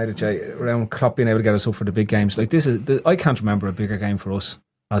yourself made it, Jay, around Klopp being able to get us up for the big games. Like this is, I can't remember a bigger game for us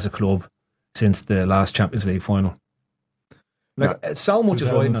as a club since the last Champions League final. Like so much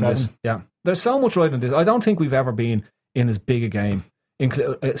is riding on this. Yeah, there's so much riding on this. I don't think we've ever been in as big a game.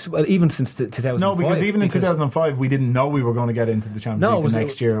 Even since 2005. No, because even in 2005 we didn't know we were going to get into the Champions League the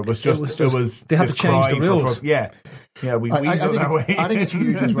next year. It was just they had to change the rules. We weaseled that way. I think it's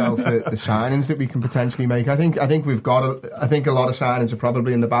huge as well for the signings that we can potentially make. I think we've got. I think a lot of signings are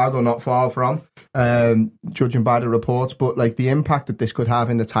probably in the bag or not far from, judging by the reports. But like the impact that this could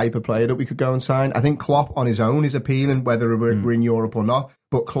have in the type of player that we could go and sign, I think Klopp on his own is appealing, whether we're in Europe or not.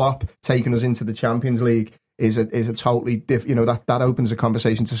 But Klopp taking us into the Champions League is a totally different. that opens a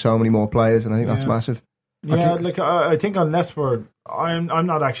conversation to so many more players, and I think that's massive. I think unless I'm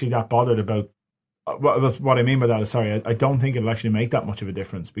not actually that bothered about. What I mean by that is, I don't think it'll actually make that much of a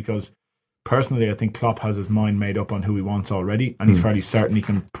difference, because personally I think Klopp has his mind made up on who he wants already, and he's fairly certain he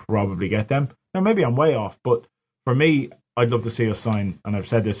can probably get them. Now maybe I'm way off, but for me, I'd love to see us sign, and I've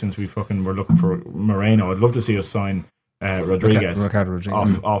said this since we fucking were looking for Moreno, I'd love to see us sign Rodriguez, Ricardo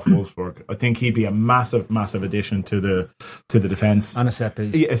Rodriguez off Wolfsburg. I think he'd be a massive addition to the defence. And a set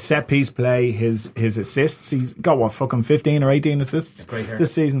piece. A set piece play, his assists. He's got fucking 15 or 18 assists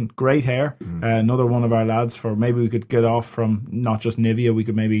this season. Great hair. Another one of our lads for maybe we could get off from not just Nivea. We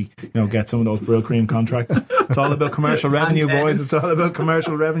could maybe get some of those Brill Cream contracts. It's all about commercial revenue, boys. It's all about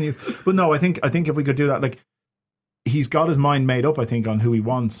commercial revenue. But no, I think if we could do that, like he's got his mind made up. I think on who he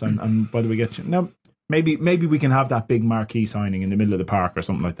wants and whether we get now. Maybe we can have that big marquee signing in the middle of the park or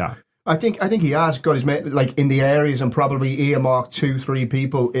something like that. I think he has got his like in the areas and probably earmarked 2-3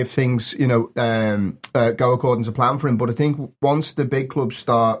 people if things go according to plan for him. But I think once the big clubs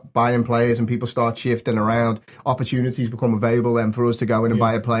start buying players and people start shifting around, opportunities become available then for us to go in and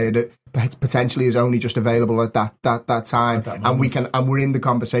buy a player that potentially is only just available at that time, and we're in the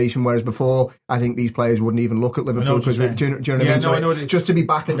conversation. Whereas before, I think these players wouldn't even look at Liverpool because do you know what I mean? So I know just to be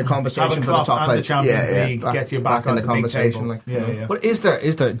back in the conversation for the top players, the Champions League gets you back on the conversation. Like, But is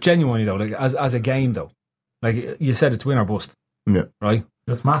there genuinely though, like as a game though, like you said, it's win or bust, right?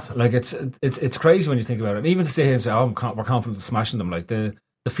 That's massive. Like it's crazy when you think about it. And even to sit here and say, we're confident of smashing them. Like the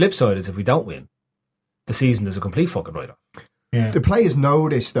flip side is if we don't win, the season is a complete fucking write-off. Yeah. The players know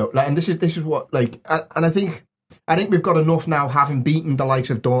this though, like, and this is what like, and I think we've got enough now, having beaten the likes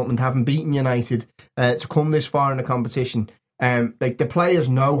of Dortmund, having beaten United, to come this far in the competition. Like the players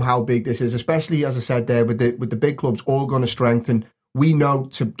know how big this is, especially as I said there with the big clubs all going to strengthen. We know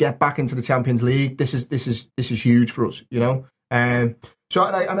to get back into the Champions League, this is huge for us, So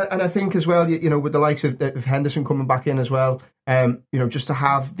I think as well, with the likes of Henderson coming back in as well, just to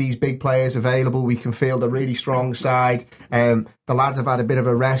have these big players available, we can field a really strong side. The lads have had a bit of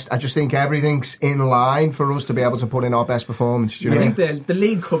a rest. I just think everything's in line for us to be able to put in our best performance. I think the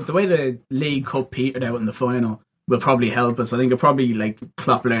League Cup, the way the League Cup petered out in the final, will probably help us. I think it probably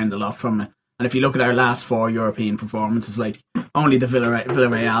Klopp learned a lot from it. And if you look at our last 4 European performances, only the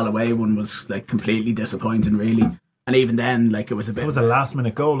Villarreal away one was completely disappointing, really. And even then, it was a bit. It was a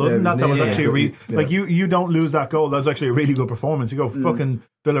last-minute goal, wasn't that? That was actually you don't lose that goal. That was actually a really good performance. You go, fucking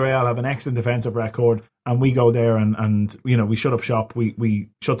Villarreal have an excellent defensive record, and we go there and we shut up shop. We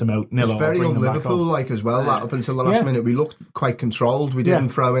shut them out. It's very un-Liverpool as well. That up until the last minute, we looked quite controlled. We didn't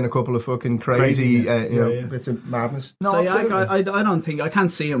throw in a couple of fucking crazy bits of madness. No, I don't think I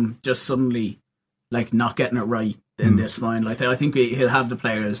can't see him just suddenly not getting it right in this final. I think he'll have the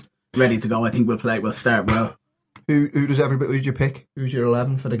players ready to go. I think we'll start well. Who's your pick? Who's your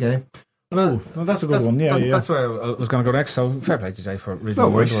 11 for the game? Well, that's a good one. Yeah, that's where I was going to go next. So fair play to Jay for reading. No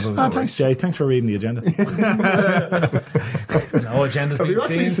worries. Thanks, Jay. Thanks for reading the agenda. No agenda's been seen. Have you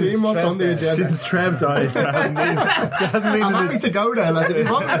actually seen what's on the agenda? Since Trev died, I'm happy to go there. If you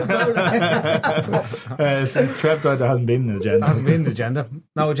want me to go there. Since Trev died, there hasn't been an agenda. Hasn't been an agenda.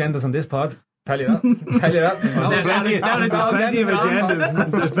 No agendas on this pod. Tell you that.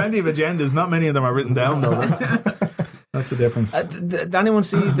 There's plenty of agendas. Not many of them are written down, though. That's the difference. Did anyone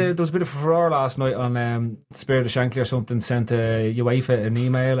see there was a bit of a furore last night on Spirit of Shankly or something sent UEFA an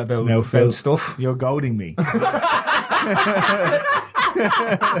email about Phil, stuff? You're goading me. I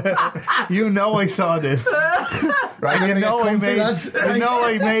saw this. Right, I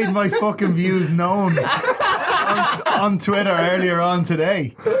made my fucking views known on Twitter earlier on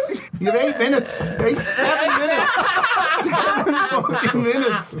today. You have 8 minutes. 7 minutes. 7 fucking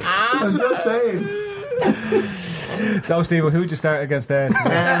minutes. I'm just saying. So, Steve, who'd you start against there?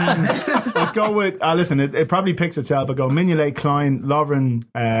 I'd go with, listen, it probably picks itself. I'd go Mignolet, Klein, Lovren,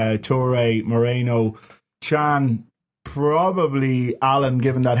 Toure, Moreno, Chan, probably Allen,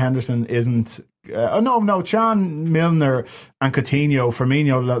 given that Henderson isn't. Chan, Milner, and Coutinho,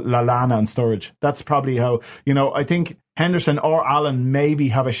 Firmino, Lallana, and Sturridge. That's probably how, I think Henderson or Allen maybe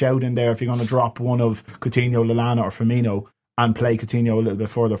have a shout in there if you're going to drop one of Coutinho, Lallana, or Firmino and play Coutinho a little bit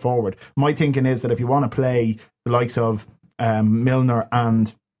further forward. My thinking is that if you want to play the likes of Milner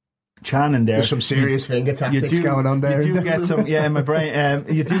and Chan in there, there's some serious finger tactics going on there. You do get some, in my brain.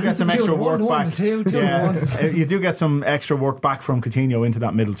 You do get some extra work back. You do get some extra work back from Coutinho into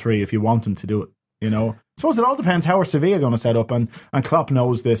that middle three if you want him to do it. I suppose it all depends how are Sevilla going to set up, and Klopp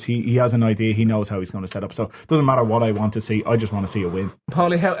knows this. He has an idea. He knows how he's going to set up. So it doesn't matter what I want to see. I just want to see a win.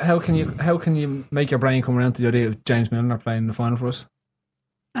 Paulie, how can you make your brain come around to the idea of James Milner playing the final for us?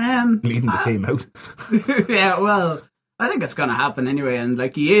 Leading the team out. Yeah, well, I think it's going to happen anyway, and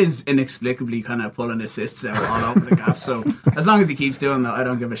he is inexplicably kind of pulling assists out all over the gap. So as long as he keeps doing that, I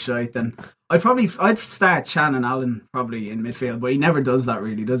don't give a shite. Then I'd start Chan and Allen probably in midfield, but he never does that,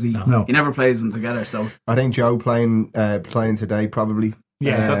 really, does he? No. He never plays them together. So I think Joe playing today probably.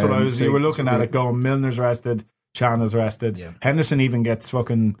 Yeah, that's what I was. You were looking at it going. Milner's rested. Chan is rested. Henderson even gets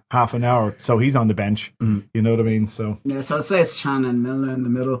fucking half an hour, so he's on the bench. You know what I mean? So so I'd say it's Chan and Milner in the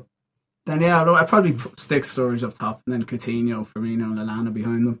middle. Then I'd probably stick Sturridge up top, and then Coutinho, Firmino, and Lallana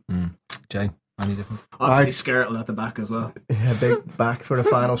behind them. Jay, any different? Obviously, Skrtel at the back as well. Yeah, big back for the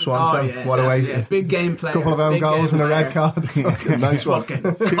final swan. What a way! Yeah, big game player. Couple of own goals and a red card. Nice one.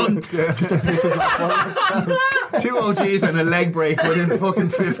 Just a pisses off. 2 OGs and a leg break within fucking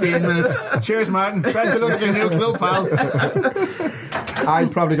 15 minutes. Cheers, Martin. Best of luck at your new club, pal.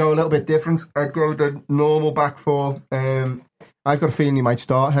 I'd probably go a little bit different. I'd go the normal back four. I've got a feeling you might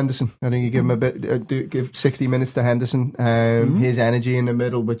start Henderson. I think you give him a bit, give 60 minutes to Henderson. His energy in the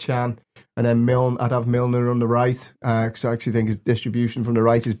middle with Chan, and then I'd have Milner on the right because I actually think his distribution from the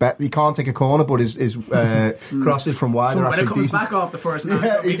right is better. He can't take a corner, but his crosses from wide are actually decent. When it comes back off the first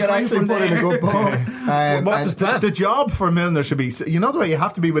night, he can actually put in a good ball. What's his plan? The job for Milner should be, you know the way you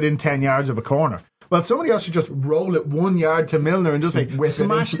have to be within 10 yards of a corner. Well, somebody else should just roll it 1 yard to Milner and just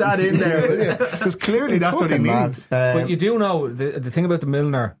smash that in there. Because clearly that's what he needs. But you do know, the thing about the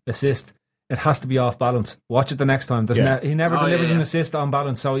Milner assist, it has to be off balance. Watch it the next time. He never delivers an assist on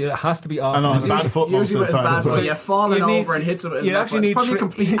balance, so it has to be off balance. And on bad foot most of the time. So you're falling over and hits it. It's probably a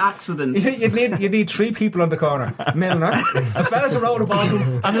complete accident. You need 3 people on the corner. Milner, a fella to roll the ball to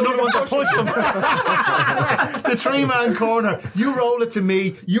him, and another one to push him. The 3-man corner. You roll it to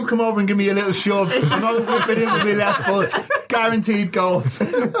me, you come over and give me a little shove, and I'll whip it in with my left foot. Guaranteed goals.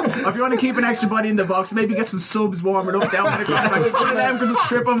 If you want to keep an extra body in the box, maybe get some subs warming up down the corner. One of them can just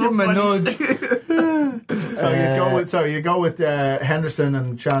trip him Give him a nudge. So you go with Henderson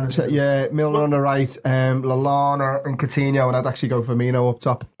and Chan. Milner on the right, Lallana and Coutinho, and I'd actually go Firmino up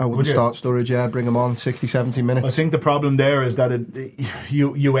top. I wouldn't start Sturridge. Bring him on 60-70 minutes. I think the problem there is that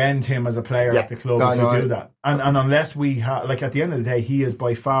you end him as a player at the club if you do that, and unless we have, like, at the end of the day, he is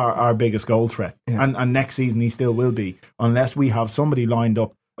by far our biggest goal threat, and next season he still will be, unless we have somebody lined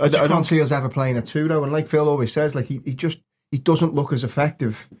up. I don't see us ever playing a 2 though, and like Phil always says, like he doesn't look as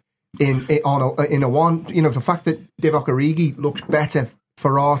effective in a 1. You know, the fact that Divock Origi looks better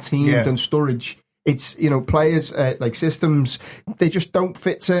for our team than Sturridge. It's, players like systems, they just don't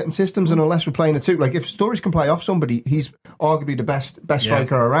fit certain systems, and unless we're playing a 2, like if Sturridge can play off somebody, he's arguably the best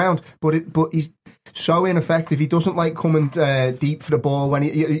striker around. But he's so ineffective. He doesn't like coming deep for the ball when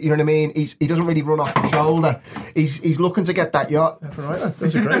you know what I mean. He doesn't really run off the shoulder. He's looking to get that yacht. That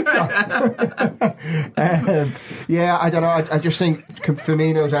was a great shot. I don't know. I just think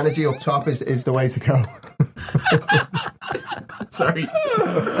Firmino's energy up top is the way to go. Sorry.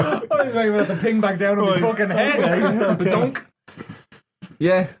 I was going to ping back down on my fucking head. The dunk.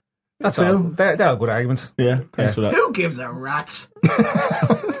 Yeah. That's all. They're good arguments. Yeah, thanks for that. Who gives a rat's?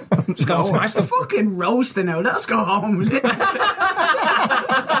 Just go smash them. Fucking roasting now. Let's go home. For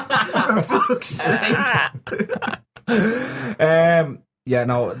fuck's sake. The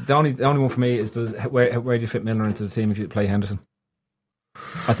only one for me is where do you fit Milner into the team if you play Henderson?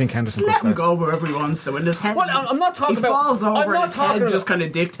 I think Henderson let him go wherever he wants to. When his head, I'm not talking he about. falls over and his head just kind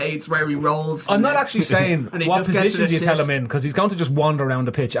of dictates where he rolls. I'm not actually saying what position do you tell him in, because he's going to just wander around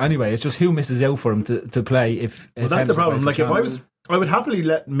the pitch anyway. It's just who misses out for him to play. If that's Henderson the problem. Like, I would happily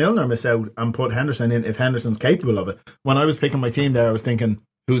let Milner miss out and put Henderson in if Henderson's capable of it. When I was picking my team there, I was thinking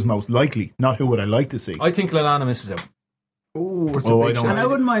who's most likely, not who would I like to see. I think Lallana misses out. I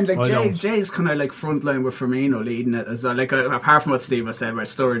wouldn't mind, like, Jay's kind of like front line with Firmino leading it as well. Like, apart from what Steve has said, where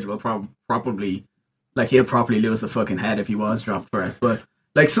Sturridge will probably, like, he'll probably lose the fucking head if he was dropped for it. But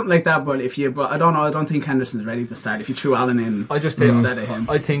like something like that. But I don't know. I don't think Henderson's ready to start. If you threw Allen in, instead of him,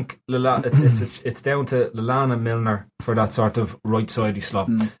 I think it's down to Lallana and Milner for that sort of right sidey slot,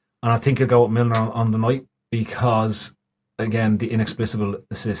 and I think he'll go with Milner on the night because, again, the inexplicable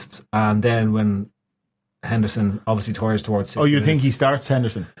assists, and then when Henderson obviously tires towards 60 you minutes. think he starts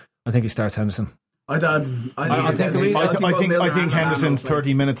Henderson? I think he starts Henderson. I think Henderson's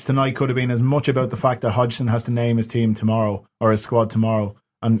 30 minutes tonight could have been as much about the fact that Hodgson has to name his team tomorrow, or his squad tomorrow,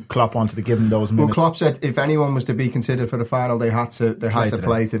 and Klopp wanted to give him those minutes. Well, Klopp said if anyone was to be considered for the final, they had to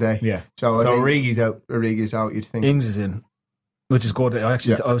play today. Yeah. So Origi's out. Origi's out, you'd think. Ings is in, which is good. I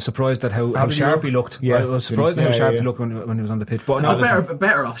was surprised at how sharp he looked. Yeah. I was surprised at how sharp he looked when he was on the pitch. But it's a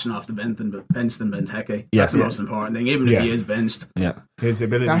better option off the bench than Benteke. That's the most important thing, even if he is benched. Yeah, his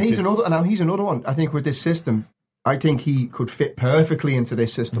ability. Now he's another one. I think with this system, I think he could fit perfectly into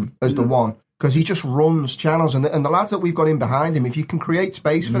this system as the one, because he just runs channels, and the lads that we've got in behind him, if you can create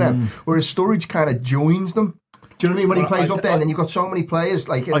space for them, whereas Sturridge kind of joins them. Do you know what I mean? When he plays up there, and then you've got so many players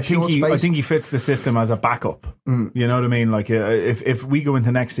like in a short space. I think he fits the system as a backup. You know what I mean? Like if we go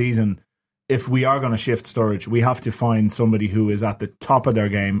into next season, if we are going to shift Sturridge, we have to find somebody who is at the top of their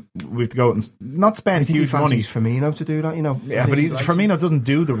game. We have to go out and not spend huge money. Firmino to do that, you know. Yeah, but Firmino doesn't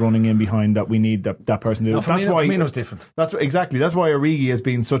do the running in behind that we need that person to do. No, That's why Firmino's different. That's why Origi has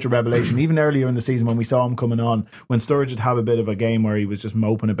been such a revelation. Even earlier in the season when we saw him coming on, when Sturridge would have a bit of a game where he was just not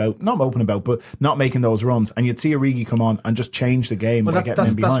moping about, but not making those runs, and you'd see Origi come on and just change the game by getting in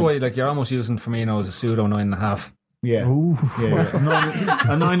behind. That's why you're almost using Firmino as a pseudo 9.5. Yeah. Ooh. Yeah.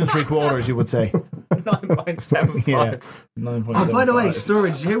 9 3/4, you would say. 9.75. Yeah. 9.75. Oh, by the way,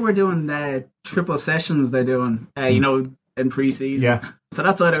 Sturridge, here we're doing triple sessions they're doing, in pre-season. Yeah. So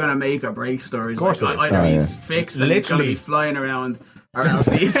that's either going to make or break Sturridge. Of course it is. Either he's fixed and he's going to be flying around, or else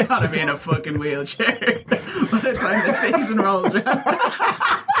he's going to be in a fucking wheelchair by the time the season rolls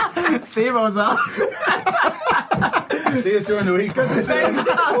around. Steve-O's off. See us during the week. Same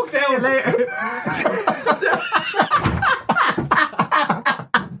shot. See you later.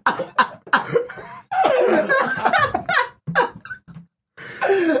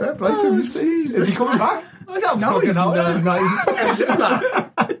 Is he coming back? No, he's not.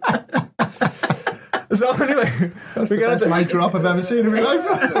 So anyway, that's the best mic drop I've ever seen in my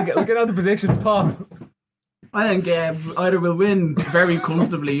life. We get on to predictions, Paul. I think either we'll win very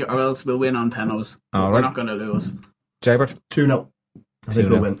comfortably or else we'll win on penalties. All We're right. not going to lose. Jabert? 2-0. I think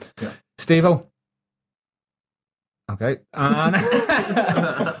we'll win. Yeah. Steve-O? Okay. And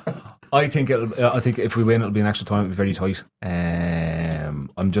I think if we win, it'll be an extra time. It'll be very tight.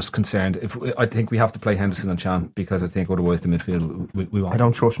 I'm just concerned. I think we have to play Henderson and Chan, because I think otherwise the midfield we won't. I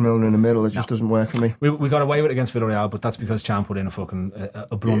don't trust Milner in the middle. It just doesn't work for me. We got away with it against Villarreal, but that's because Chan put in a fucking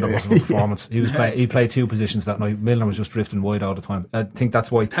a blunderbuss of a performance. He played two positions that night. Milner was just drifting wide all the time. I think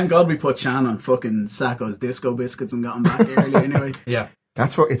that's why. Thank God we put Chan on fucking Sacco's disco biscuits and got him back early anyway. Yeah.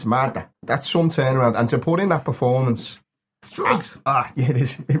 That's what it's mad. That's some turnaround, and to put in that performance. It's drugs. Yeah, it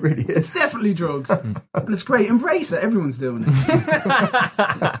is. It really is. It's definitely drugs. And it's great. Embrace it. Everyone's doing it.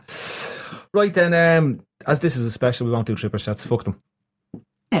 Right then, as this is a special, we won't do tripper shots. Fuck them.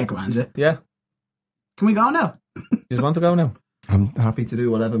 Yeah, go on, yeah. Can we go now? You just want to go now? I'm happy to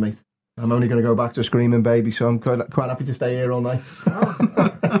do whatever, mate. I'm only going to go back to Screaming Baby, so I'm quite happy to stay here all night.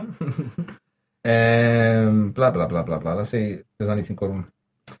 Blah blah blah blah blah. Let's see if there's anything good one.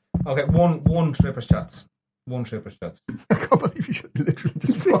 Okay, one tripper shots. One tripper shot. I can't believe you should literally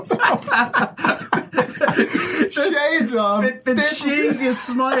just brought that up. Shades on. The cheesiest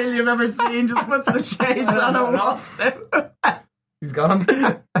smile you've ever seen just puts the shades on and walks out. He's gone.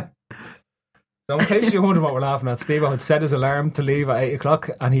 So in case you're wondering what we're laughing at, Steve had set his alarm to leave at 8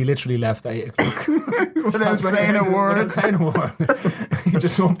 o'clock, and he literally left at 8 o'clock. Without saying a word. He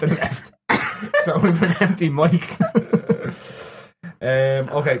just up and left. So we've an empty mic.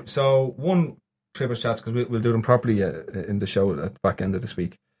 Okay, so one triple chats, because we'll do them properly in the show at the back end of this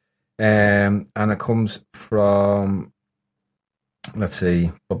week, and it comes from, let's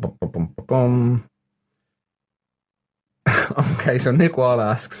see, okay, so Nick Wall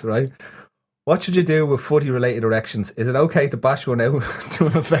asks, right, what should you do with footy related erections? Is it okay to bash one out to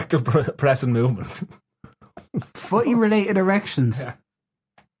an effective pressing movement? Footy related erections? Yeah.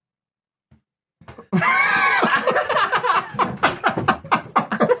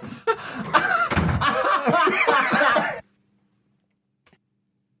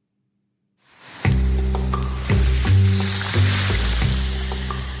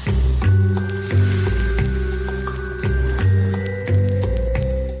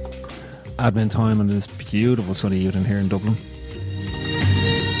 Admin time on this beautiful sunny evening here in Dublin.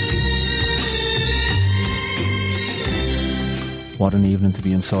 What an evening to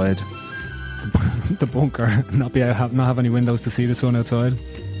be inside the bunker, not have any windows to see the sun outside.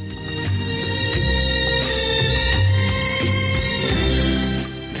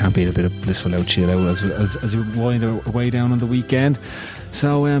 Can't beat a bit of blissful out chill out as you wind our way down on the weekend.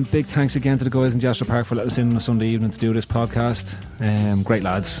 So big thanks again to the guys in Jasper Park for letting us in on a Sunday evening to do this podcast. Great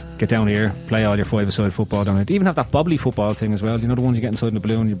lads. Get down here, play all your five-a-side football down here. They even have that bobbly football thing as well. You know, the ones you get inside in the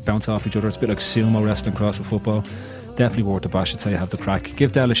blue and you bounce off each other. It's a bit like sumo wrestling cross with football. Definitely worth the bash. I'd say have the crack.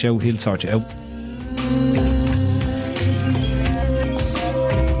 Give Dell a shout, he'll sort you out.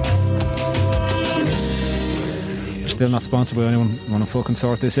 Still not sponsored by anyone. Want to fucking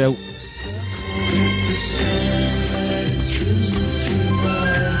sort this out?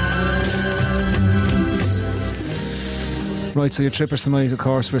 Right, so your trippers tonight, of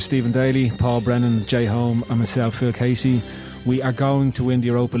course, were Stephen Daly, Paul Brennan, Jay Home and myself, Phil Casey. We are going to win the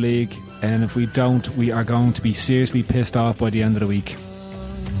Europa League, and if we don't, we are going to be seriously pissed off by the end of the week.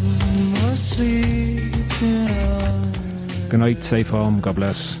 Good night, safe home, God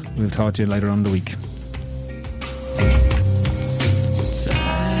bless. We'll talk to you later on in the week.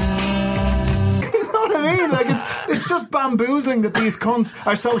 bamboozling that these cunts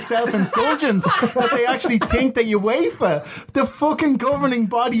are so self-indulgent that they actually think that UEFA, the fucking governing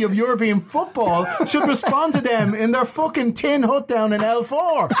body of European football, should respond to them in their fucking tin hut down in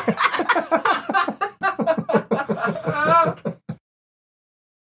L4.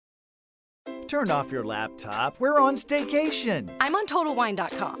 Turn off your laptop. We're on staycation. I'm on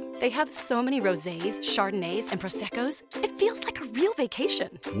TotalWine.com. They have so many rosés, Chardonnays, and Prosecco's. It feels like a real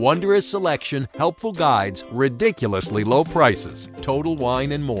vacation. Wondrous selection, helpful guides, ridiculously low prices. Total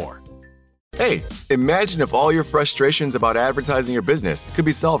Wine and more. Hey, imagine if all your frustrations about advertising your business could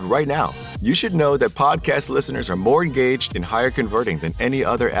be solved right now. You should know that podcast listeners are more engaged and higher converting than any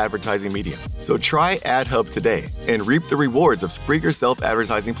other advertising medium. So try AdHub today and reap the rewards of Spreaker's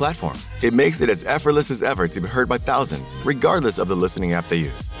self-advertising platform. It makes it as effortless as ever to be heard by thousands, regardless of the listening app they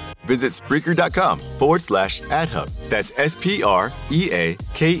use. Visit Spreaker.com/AdHub. That's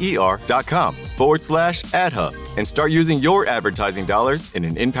SPREAKER.com/AdHub and start using your advertising dollars in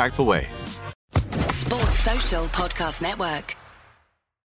an impactful way. Sports Social Podcast Network.